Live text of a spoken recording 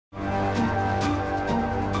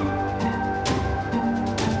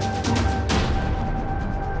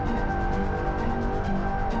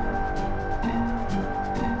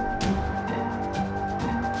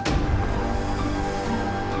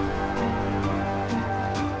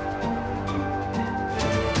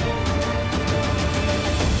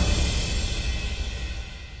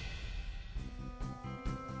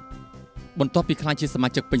បន្ទាប់ពីក្លាយជាសមា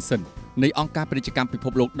ជិកពេញសិននៃអង្គការពាណិជ្ជកម្មពិភ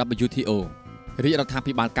ពលោក WTO រាជរដ្ឋា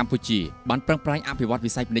ភិបាលកម្ពុជាបានប្រឹងប្រែងអភិវឌ្ឍ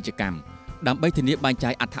វិស័យពាណិជ្ជកម្មដើម្បីធានាបែងចែ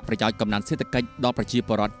កអត្ថប្រយោជន៍កំណើនសេដ្ឋកិច្ចដល់ប្រជាព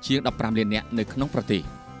លរដ្ឋជាង15លាននាក់នៅក្នុងប្រទេស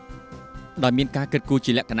ដោយមានការគិតគូរ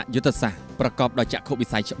ជាលក្ខណៈយុទ្ធសាស្ត្រប្រកបដោយចក្ខុវិ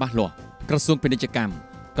ស័យច្បាស់លាស់ក្រសួងពាណិជ្ជកម្ម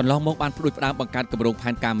កន្លងមកបានផ្ដួចផ្ដើមបង្កើតគម្រោងផែ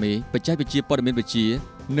នការមេបច្ចេកវិទ្យាព័ត៌មានវិទ្យា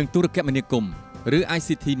និងទូរគមនាគមន៍ឬ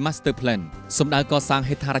ICT Master Plan សម្ដៅកសាង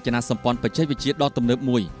ហេដ្ឋារចនាសម្ព័ន្ធបច្ចេកវិទ្យាដ៏ទំនើប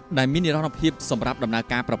មួយដែលមាននិរន្តរភាពសម្រាប់ដំណើរ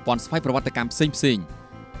ការប្រព័ន្ធស្វ័យប្រវត្តិកម្មផ្សេងៗ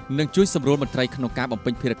និងជួយសម្រួលមន្ត្រីក្នុងការបំ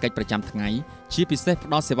ពេញភារកិច្ចប្រចាំថ្ងៃជាពិសេស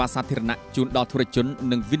ផ្ដល់សេវាសាធារណៈជូនដល់ធុរជន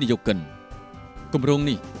និងវិនិយោគិនគម្រោង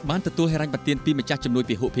នេះបានទទួលហិរញ្ញប្បទានពីម្ចាស់ជំនួយ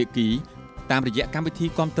ពហុភាគីតាមរយៈកម្មវិធី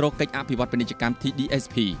គាំទ្រកិច្ចអភិវឌ្ឍពាណិជ្ជកម្ម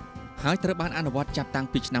TDSP ហើយត្រូវបានអនុវត្តចាប់តាំង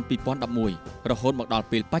ពីឆ្នាំ2011រហូតមកដល់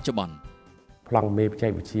ពេលបច្ចុប្បន្នប្លង់មេបច្ចេ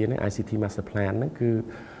កវិទ្យា ICT Master Plan ហ្នឹងគឺ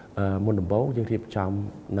មុនដំបូងយើងរៀបចំ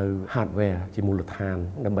នៅ hardware ជាមូលដ្ឋាន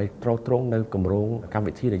ដើម្បីទ្រទ្រង់នៅគម្រោងកម្ម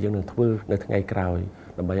វិធីដែលយើងនឹងធ្វើនៅថ្ងៃក្រោយ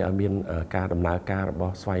ដើម្បីឲ្យមានការដំណើរការរប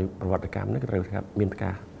ស់ស្វ័យប្រវត្តិកម្មនេះត្រូវថា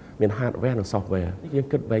មាន hardware និង software យើង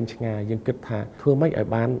គិតវែងឆ្ងាយយើងគិតថាធ្វើម៉េចឲ្យ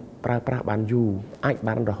បានប្រើប្រាស់បានយូរអាច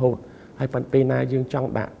បានរហូតហើយពេលណាយើងចង់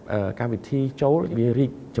ដាក់កម្មវិធីចូលវារី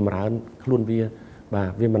កចម្រើនខ្លួនវាបាទ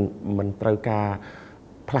វាមិនត្រូវការ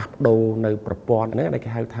ផ្លាស់ប្ដូរនៅប្រព័ន្ធហ្នឹងដែលគេ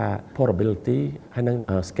ហៅថា portability ហើយនិង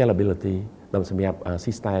scalability ដើម្បីសម្រាប់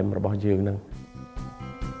system របស់យើងហ្នឹង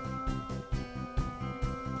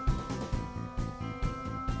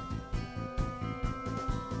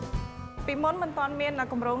ពីមុនមិនទាន់មាន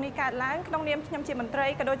គម្រោងនេះកើតឡើងក្នុងនាមខ្ញុំជាមន្ត្រី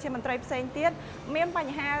ក៏ដូចជាមន្ត្រីផ្សេងទៀតមានប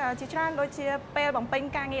ញ្ហាជាច្រើនដូចជាពេលបំពេញ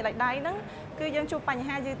ការងារដោយដៃហ្នឹងគឺយើងជួបបញ្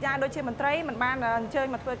ហាយឺតយ៉ាវដូចជាមន្ត្រីមិនបានអញ្ជើញ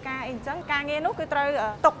មកធ្វើការអីអញ្ចឹងការងារនោះគឺត្រូវ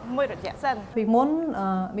ຕົកមួយរយៈសិនពីមុន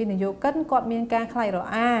វិនិយោគិនគាត់មានការខ្លាចរ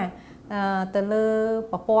អាទៅលើ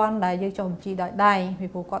ប្រព័ន្ធដែលយើងចុះបញ្ជីដោយដៃពី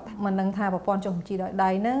ព្រោះគាត់មិនដឹងថាប្រព័ន្ធចុះបញ្ជីដោយដៃ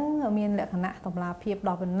ហ្នឹងមានលក្ខណៈតម្លាភាពដ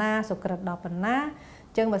ល់ប៉ុណ្ណាសុក្រិតដល់ប៉ុណ្ណា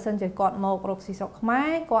ចឹងបើសិនជាគាត់មករកស៊ីស្រុកខ្មែ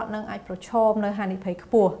រគាត់នឹងអាចប្រឈមនៅហានិភ័យខ្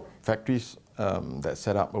ពស់ Factories that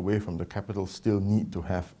set up away from the capital still need to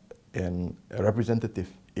have a representative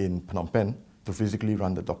in Phnom Penh to physically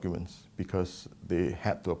run the documents because they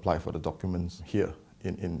had to apply for the documents here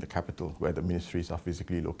in the capital where the ministries are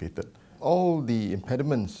physically located. All the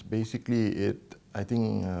impediments basically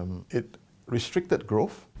it restricted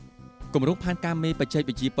growth. គម្រោងផែនការមេបច្ចេក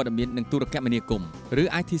វិទ្យាព័ត៌មាននិងទូរគមនាគមន៍ឬ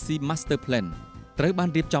ITC Master Plan ត្រូវបាន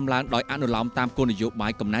រៀបចំឡើងដោយអនុលោមតាមគោលនយោបា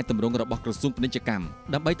យកំណែទម្រង់របស់ក្រសួងពាណិជ្ជកម្ម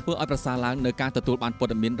ដើម្បីធ្វើឲ្យប្រសើរឡើងនៅការទទួលបានព័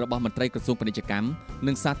ត៌មានរបស់មន្ត្រីក្រសួងពាណិជ្ជកម្ម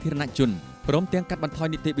និងសាធារណជនព្រមទាំងកាត់បន្ថយ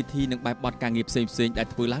នីតិវិធីនិងបែបបទការងារផ្សេងៗដែល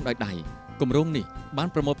ធ្វើឡើងដោយដៃគម្រោងនេះបាន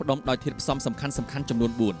ប្រមូលផ្ដុំដោយធាតុផ្សំសំខាន់ៗចំនួ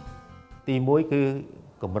ន4ទី1គឺ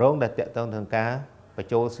គម្រោងដែលតាក់ទងនឹងការបញ្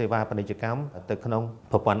ចូលសេវាពាណិជ្ជកម្មទៅក្នុង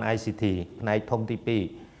ប្រព័ន្ធ ICT ផ្នែកធំទី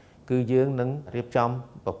2គឺយើងនឹងរៀបចំ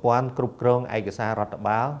ប្រព័ន្ធគ្រប់គ្រងឯកសាររដ្ឋ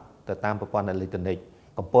បាលទៅតាមប្រព័ន្ធអេឡិចត្រូនិក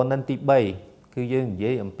កំប៉ុននទី3គឺយើងនិ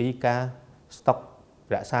យាយអំពីការស្តុក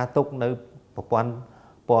រក្សាទុកនៅប្រព័ន្ធ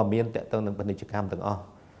ព័ត៌មានតាក់ទងនឹងពាណិជ្ជកម្មទាំងអស់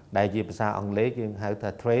ដែលជាភាសាអង់គ្លេសយើងហៅថា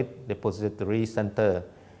Trade Depository Center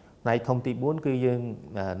ផ្នែកធំទី4គឺយើង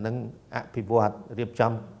នឹងអភិវឌ្ឍរៀប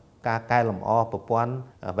ចំការកែលម្អប្រព័ន្ធ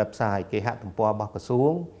website គេហទំព័ររបស់ក្រសួ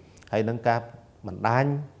ងហើយនឹងការបណ្ដាញ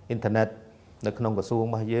អ៊ីនធឺណិតនៅក្នុងក្រសួង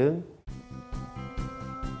របស់យើង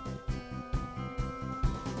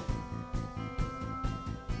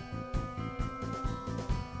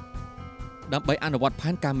ដើម្បីអនុវត្តផែ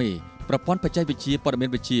នការមេប្រព័ន្ធបច្ចេកវិទ្យាព័ត៌មាន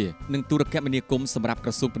វិទ្យានិងទូរគមនាគមន៍សម្រាប់ក្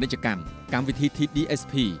រសួងពាណិជ្ជកម្មកម្មវិធី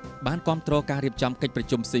TDSP បានគាំទ្រការរៀបចំកិច្ចប្រ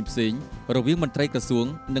ជុំផ្សេងៗរវាងមន្ត្រីក្រសួង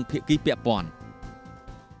និងភាគីពាក់ព័ន្ធ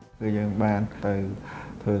គឺយើងបានទៅ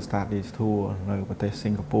ធ្វើ study tour នៅប្រទេសសិ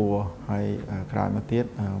ង្ហបុរីហើយក្រោយមកទៀត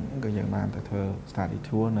គឺយើងបានទៅធ្វើ study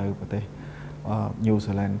tour នៅប្រទេសNew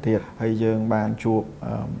Zealand ទៀតហើយយើងបានជួប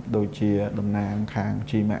ដូចជាតំណាងខាង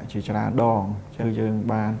GMAC ជាច្រើនដងគឺយើង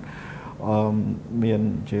បានមាន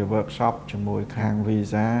ជា workshop ជាមួយខាង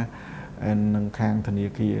Visa និងខាងធនា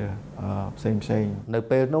គារផ្សេងនៅ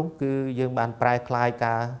ពេលនោះគឺយើងបានប្រែក្លាយ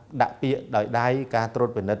ការដាក់ពាក្យដោយដៃការត្រួត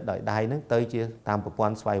ពិនិត្យដោយដៃហ្នឹងទៅជាតាមប្រព័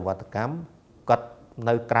ន្ធស្វ័យប្រវត្តិកម្មគាត់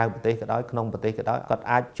នៅក្រៅប្រទេសក៏ដោយក្នុងប្រទេសក៏ដោយគាត់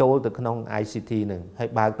អាចចូលទៅក្នុង ICT ហ្នឹងហើយ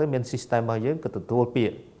បើកទៅមាន system របស់យើងក៏ទទួលពា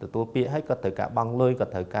ក្យហើយគាត់ត្រូវការបង់លុយគា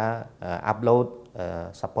ត់ត្រូវការ upload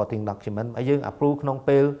supporting document ហើយយើង approve ក្នុង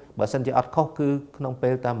ពេលបើសិនជាអត់ខុសគឺក្នុងពេ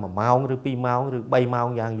លតាម1ម៉ោងឬ2ម៉ោងឬ3ម៉ោង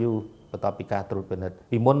យ៉ាងយូរបន្ទាប់ពីការត្រួតពិនិត្យ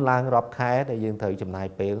ពីមុនឡើងរាប់ខែដែលយើងត្រូវចំណាយ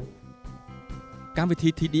ពេលកម្មវិធី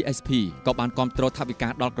TDSP ក៏បានគាំទ្រថវិកា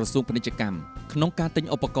ដល់ក្រសួងពាណិជ្ជកម្មក្នុងការទិញ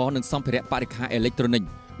ឧបករណ៍និងសម្ភារៈបរិក្ខារអេឡិចត្រូនិក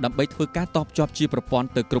ដើម្បីធ្វើការតភ្ជាប់ជាប្រព័ន្ធ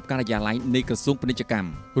ទៅគ្រប់ការិយាល័យនៃក្រសួងពាណិជ្ជកម្ម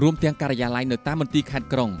រួមទាំងការិយាល័យនៅតាមមន្ទីរខេត្ត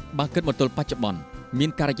ក្រុងបើគិតមកទល់បច្ចុប្បន្ន មាន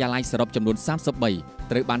ការិយាល័យសរុបចំនួន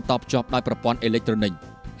33ត្រូវបានតបភ្ជាប់ដោយប្រព័ន្ធអេឡិចត្រូនិក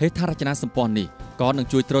ហេដ្ឋារចនាសម្ព័ន្ធនេះក៏នឹង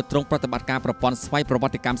ជួយទ្រទ្រង់ប្រតិបត្តិការប្រព័ន្ធស្វ័យប្រវ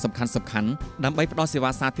ត្តិកម្មសំខាន់ៗដើម្បីផ្តល់សេ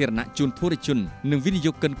វាសាធារណៈជូនធុរជននិងវិនិ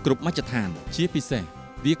យោគិនគ្រប់មជ្ឈដ្ឋានជាពិសេស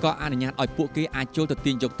វាក៏អនុញ្ញាតឲ្យពួកគេអាចចូលទៅ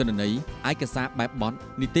ទាញយកទិន្នន័យឯកសារបែបបទ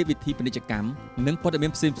នីតិវិធីពាណិជ្ជកម្មនិងព័ត៌មា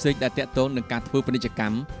នផ្សេងៗដែលទាក់ទងនឹងការធ្វើពាណិជ្ជក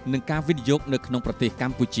ម្មនិងការវិនិយោគនៅក្នុងប្រទេសក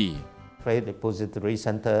ម្ពុជា Trade Depository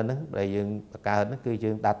Center ហ្នឹងដែលយើងបង្កើតហ្នឹងគឺយើ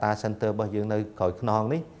ង data center របស់យើងនៅក្រោយខ្នង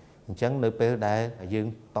នេះអញ្ចឹងនៅពេលដែលយើង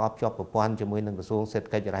តបជាប់ប្រព័ន្ធជាមួយនឹងក្រសួងសេដ្ឋ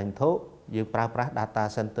កិច្ចហិរញ្ញវត្ថុយើងប្រើប្រាស់ data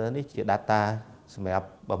center នេះជា data សម្រាប់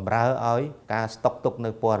បម្រើឲ្យការស្តុកទុកនៅ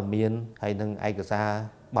ព័ត៌មានហើយនឹងឯកសារ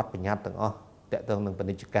បទបញ្ញត្តិទាំងអស់ទាក់ទងនឹងពា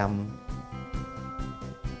ណិជ្ជកម្ម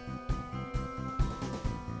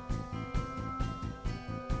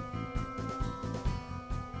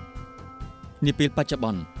នាពេលបច្ចុប្ប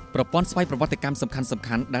ន្នប្រព័ន្ធស្វ័យប្រវត្តិកម្មសំ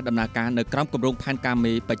ខាន់ៗដែលដំណើរការនៅក្រោមគម្រោងផែនការ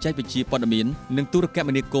មេបច្ចេកវិទ្យាព័ត៌មាននិងទូរគ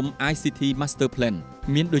មនាគមន៍ ICT Master Plan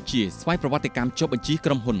មានដូចជាស្វ័យប្រវត្តិកម្មចុះបញ្ជី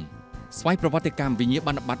ក្រុមហ៊ុនស្វ័យប្រវត្តិកម្មវិញ្ញាប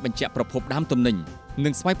នបត្របញ្ជាក់ប្រភពដើមទំនិញនិ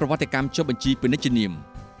ងស្វ័យប្រវត្តិកម្មចុះបញ្ជីពាណិជ្ជនាម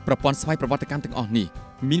ប្រព័ន្ធស្វ័យប្រវត្តិកម្មទាំងអស់នេះ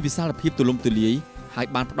មានវិសាលភាពទូលំទូលាយហើយ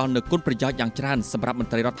បានផ្ដល់នូវគុណប្រយោជន៍យ៉ាងច្រើនសម្រាប់មន្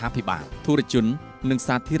ត្រីរដ្ឋាភិបាលធុរជននិង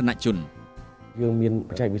សាធារណជនយើងមាន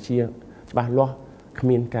បច្ចេកវិទ្យាច្បាស់លាស់គ្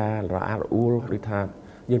មានការរអាក់រអួលដូចថា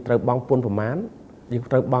យើងត្រូវបង់ពន្ធប្រមាណយើង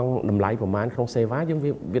ត្រូវបង់តម្លៃប្រមាណក្នុងសេវាយើង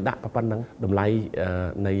វាដាក់ប៉ុណ្ណឹងតម្លៃ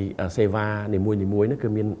នៃសេវានីមួយៗនោះគឺ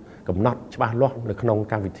មានកំណត់ច្បាស់លាស់នៅក្នុង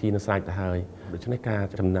កម្មវិធីនៅស្រេចទៅហើយដូច្នេះការ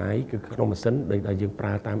ចំណាយគឺក្នុងម៉ាស៊ីនដែលយើងប្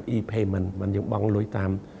រើតាម e-payment មិនយើងបង់លុយតា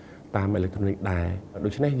មអេឡិចត្រូនិកដែរដូ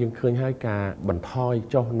ច្នេះយើងឃើញហើយការបន្ថយ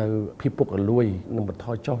ចុះនៅភាពពុករលួយនិងបន្ថ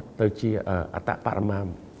យចុះទៅជាអត្តបរមា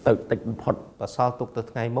ទៅតិចបំផុតបសល់ទុកទៅ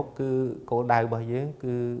ថ្ងៃមុខគឺគោលដៅរបស់យើង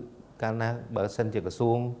គឺកាលណាបើសិនជាក្រ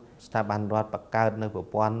សួងស្ថាប័នរដ្ឋបង្កើតនៅប្រ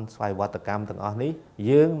ព័ន្ធស្វ័យប្រវត្តិកម្មទាំងអស់នេះ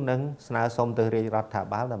យើងនឹងស្នើសុំទៅរាជរដ្ឋាភិ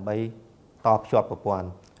បាលដើម្បីតភ្ជាប់ប្រព័ន្ធ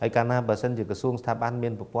ហើយកាលណាបើសិនជាក្រសួងស្ថាប័នមា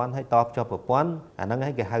នប្រព័ន្ធហើយតភ្ជាប់ប្រព័ន្ធអាហ្នឹង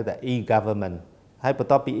ហើយគេហៅថា e-government ហើយបន្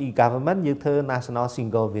ទាប់ពី e-government យើងធ្វើ National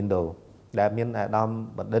Single Window ដែលមានអាដាម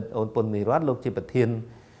បណ្ឌិតអូនពុននីរ័ត្នលោកជាប្រធាន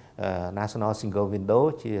National Single Window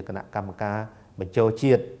ជាគណៈកម្មការបញ្ចូល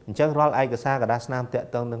ជាតិអញ្ចឹងរាល់ឯកសារកដាស់ស្នាមតាក់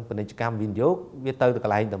ទងនឹងពាណិជ្ជកម្មវិនិយោគវាទៅក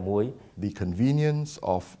ន្លែងតែមួយ The convenience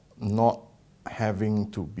of not having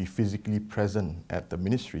to be physically present at the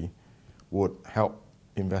ministry would help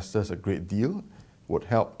investors a great deal, would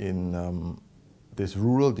help in this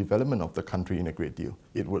rural development of the country in a great deal.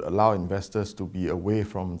 It would allow investors to be away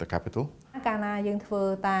from the capital. កាលណាយើងធ្វើ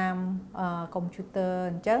តាមកុំព្យូទ័រ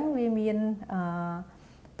អញ្ចឹងវាមាន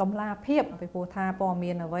តម្លាភាពពីព្រោះថាព័ត៌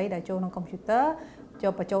មានអ្វីដែលចូលក្នុងកុំព្យូទ័រចូ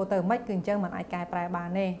លបញ្ចូលទៅមិនគឺអញ្ចឹងมันអាចកែប្រែបាន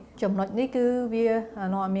ទេចំណុចនេះគឺវា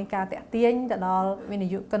នាំឲ្យមានការតាក់ទាញទៅដល់វិនិ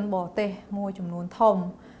យោគិនបរទេសមួយចំនួនធំ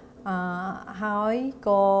ហើយ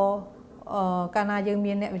ក៏កាលណាយើង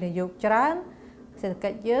មានអ្នកវិនិយោគច្រើនសេដ្ឋកិ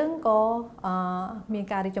ច្ចយើងក៏មាន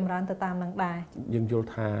ការរីកចម្រើនទៅតាមនឹងដែរយើងយល់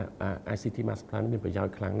ថា ICT Master Plan មានប្រយោជ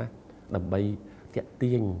ន៍ខ្លាំងណាស់ដើម្បីទាក់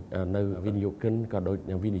ទាញនៅវិនិយោគិនក៏ដូច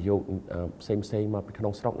ជាវិនិយោគផ្សេងមកពីក្នុ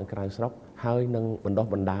ងស្រុកនិងក្រៅស្រុកហើយនឹងបណ្ដុះ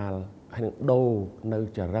បណ្ដាលហើយនឹងដូរនៅ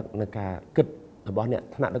ចរិតនៃការគិតរបស់អ្នក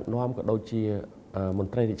ថ្នាក់ដឹកនាំក៏ដូចជាម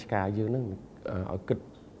ន្ត្រីរាជការយើងនឹងឲ្យគិត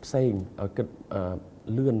ផ្សេងឲ្យគិត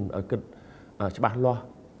លឿនឲ្យគិតច្បាស់លាស់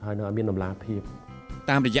ហើយនៅឲ្យមានតម្លាភាព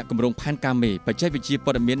តាមរយៈគម្រោងផែនការមេបច្ចេកវិទ្យា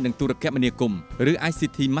ព័ត៌មាននិងទូរគមនាគមន៍ឬ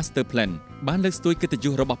ICT Master Plan បានលើកស្ទួយកិត្តិយ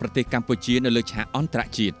សរបស់ប្រទេសកម្ពុជានៅលើឆាកអន្តរ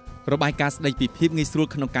ជាតិរបាយការណ៍ស្ដីពីភាពងាយស្រួល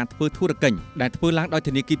ក្នុងការធ្វើធុរកិច្ចដែលធ្វើឡើងដោយធ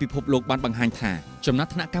នាគារពិភពលោកបានបង្ហាញថាចំណា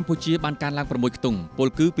ត់ថ្នាក់កម្ពុជាបានកើនឡើង6ខ្ទង់ពល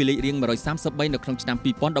គឺពីលេខរៀង133នៅក្នុងឆ្នាំ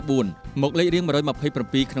2014មកលេខរៀង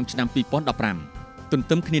127ក្នុងឆ្នាំ2015ទន្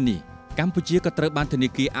ទឹមគ្នានេះកម្ពុជាក៏ត្រូវបានធនា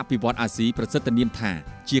គារអភិវឌ្ឍអាស៊ីប្រសិទ្ធនាមថា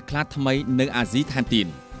ជាខ្លាថ្មីនៅអាស៊ីថែមទៀត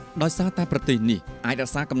ដោយសារតែប្រទេសនេះអាចរ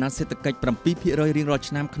ក្សាកំណើនសេដ្ឋកិច្ច 7% រៀងរាល់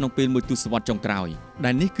ឆ្នាំក្នុងពេលមួយទសវត្សរ៍ចុងក្រោយ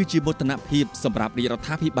ដែលនេះគឺជាមោទនភាពសម្រាប់រាជរដ្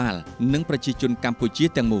ឋាភិបាលនិងប្រជាជនកម្ពុជា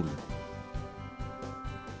ទាំងមូល។